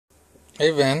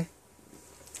Hey, Vin.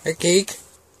 Hey, Keek.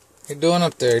 What you doing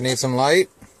up there? Need some light?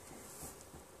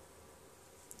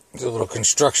 There's a little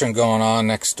construction going on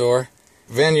next door.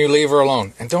 Vin, you leave her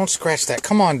alone. And don't scratch that.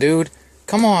 Come on, dude.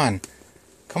 Come on.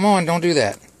 Come on, don't do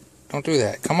that. Don't do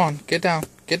that. Come on, get down.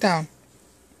 Get down.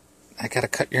 I gotta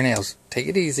cut your nails. Take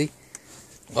it easy.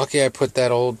 Lucky I put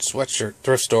that old sweatshirt,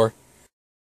 thrift store.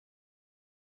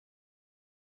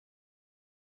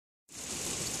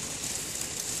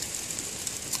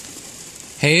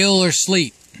 Hail or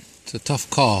sleet? It's a tough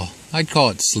call. I'd call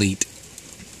it sleet.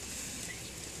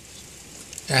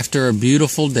 After a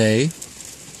beautiful day,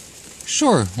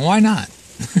 sure, why not?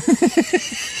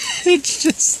 It's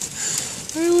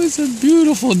just, it was a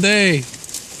beautiful day.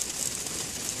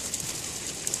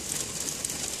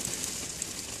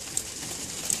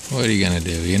 What are you gonna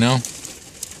do, you know?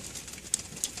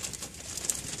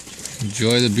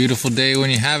 Enjoy the beautiful day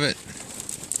when you have it.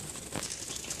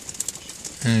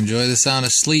 And enjoy the sound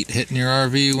of sleet hitting your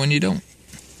RV when you don't.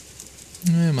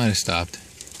 It might have stopped.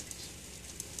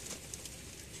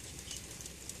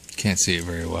 Can't see it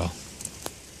very well.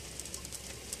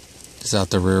 Just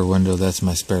out the rear window, that's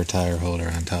my spare tire holder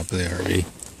on top of the RV.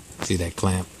 See that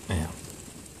clamp? Yeah.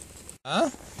 Huh?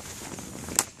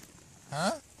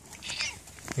 Huh?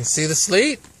 You see the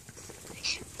sleet?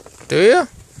 Do you?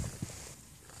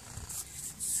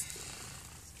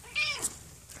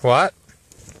 What?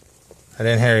 I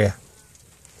didn't hear you.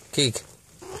 Keek.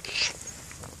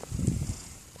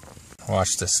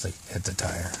 Watch the sleet hit the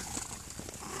tire.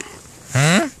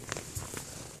 Hmm?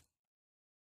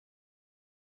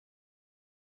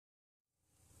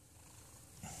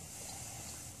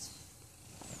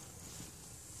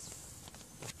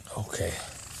 Okay.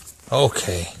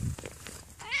 Okay.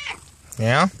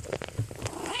 Yeah?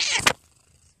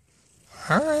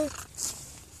 Alright.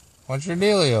 What's your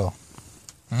dealio?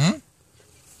 Hmm?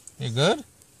 You good?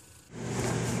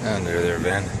 Under there,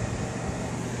 Ben.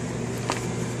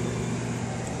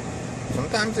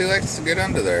 Sometimes he likes to get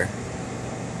under there.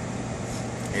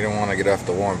 He don't want to get off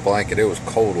the warm blanket. It was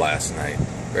cold last night.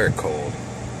 Very cold.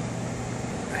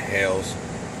 Hails,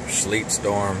 sleet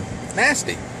storm.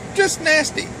 Nasty. Just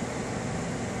nasty.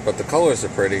 But the colors are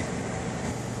pretty.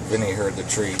 Vinny heard the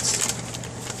treats.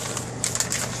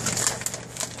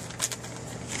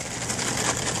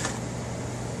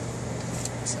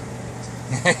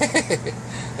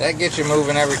 That gets you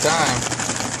moving every time.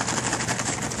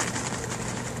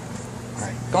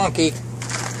 Alright, go on, Keek.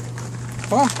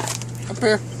 Come on, up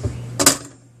here.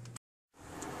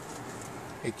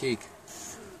 Hey, Keek.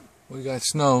 We got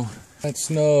snow. That's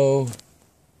snow.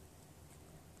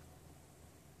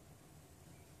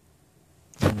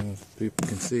 I don't know if people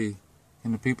can see.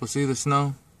 Can the people see the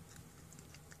snow?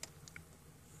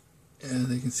 Yeah,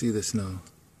 they can see the snow.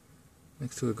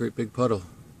 Next to a great big puddle.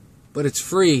 But it's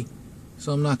free,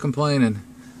 so I'm not complaining.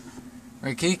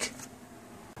 Right, Keek?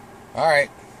 Alright.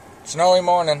 Snowy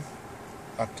morning.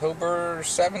 October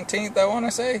 17th, I want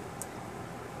to say.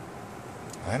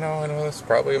 I know, it's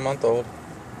probably a month old.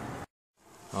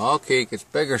 Oh, Keek, it's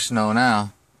bigger snow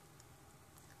now.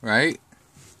 Right?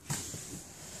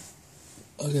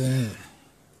 Look at that.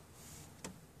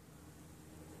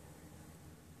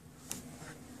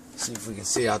 See if we can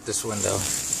see out this window.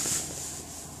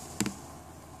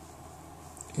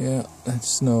 Yeah, that's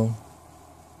snow.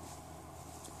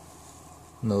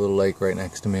 And the little lake right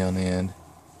next to me on the end.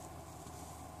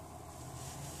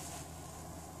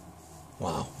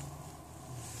 Wow.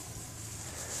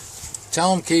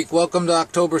 Tell them, Keek, welcome to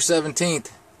October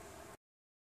 17th.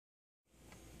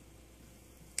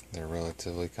 They're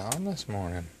relatively calm this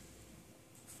morning.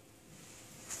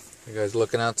 You guys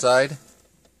looking outside?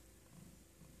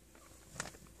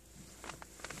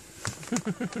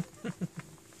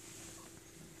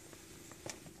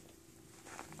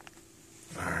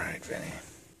 Alright, Vinny.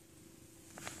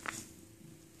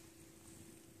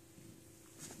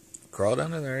 Crawled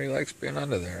under there. He likes being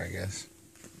under there, I guess.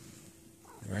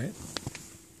 Right?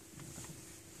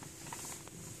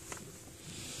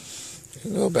 You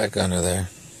can go back under there.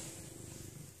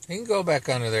 You can go back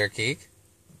under there, Keek.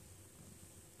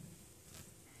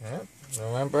 Yep,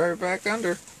 I went right back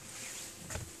under.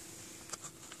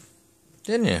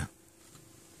 Didn't you?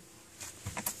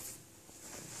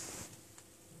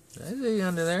 I see you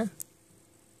under there.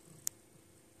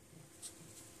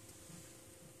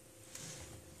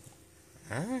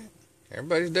 Alright.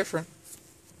 Everybody's different.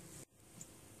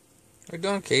 What you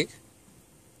doing, Keek?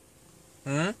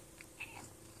 Hmm?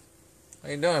 What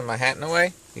are you doing? My hat in the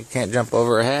way? You can't jump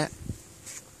over a hat?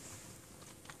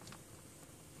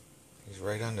 He's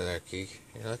right under there, Keek.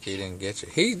 You're lucky he didn't get you.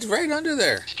 He's right under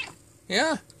there.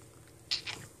 Yeah.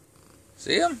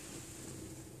 See him?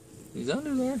 He's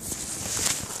under there.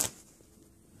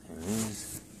 There he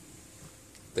is.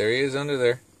 There he is under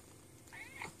there.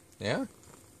 Yeah?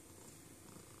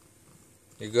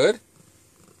 You good?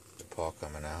 The paw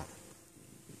coming out.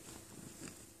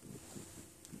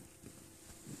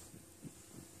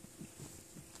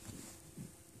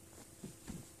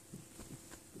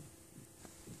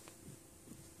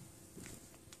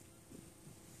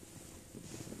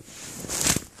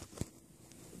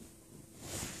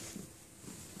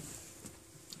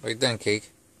 Wait then,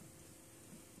 Cake.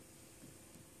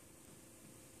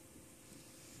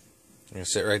 You gonna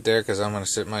sit right there because I'm gonna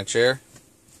sit in my chair?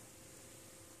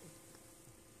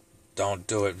 Don't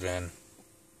do it, Vin.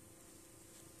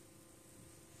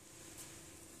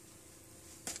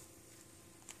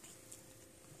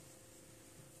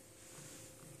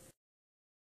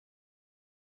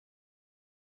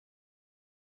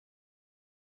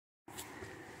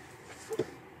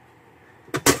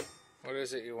 What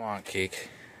is it you want, Keek?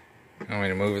 You want me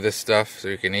to move this stuff so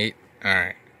you can eat?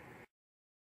 Alright.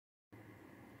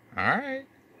 Alright.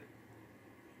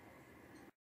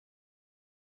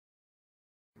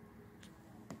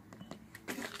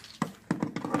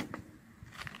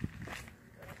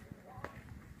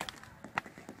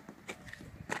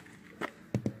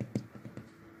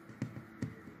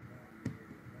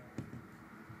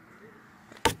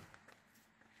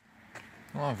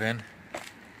 Come on, Vin.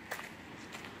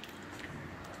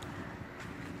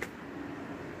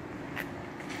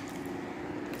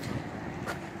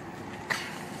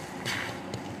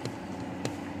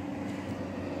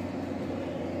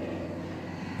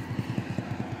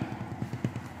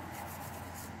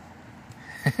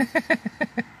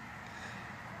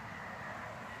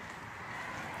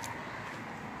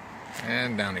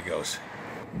 And down he goes.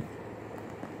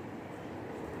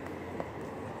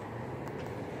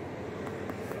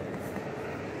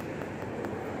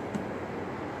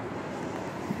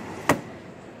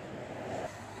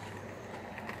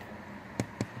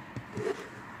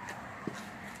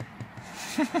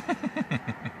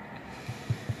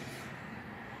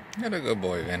 You're a good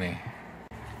boy, Vinny.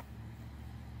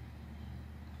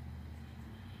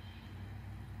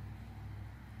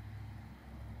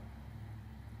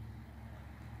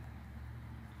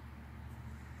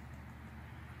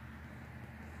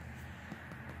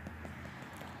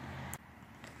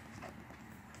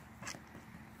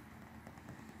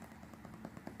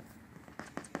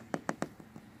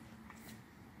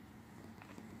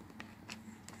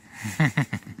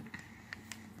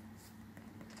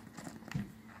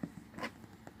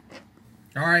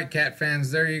 Alright, cat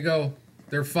fans, there you go.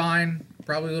 They're fine.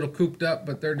 Probably a little cooped up,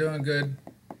 but they're doing good.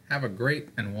 Have a great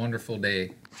and wonderful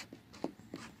day.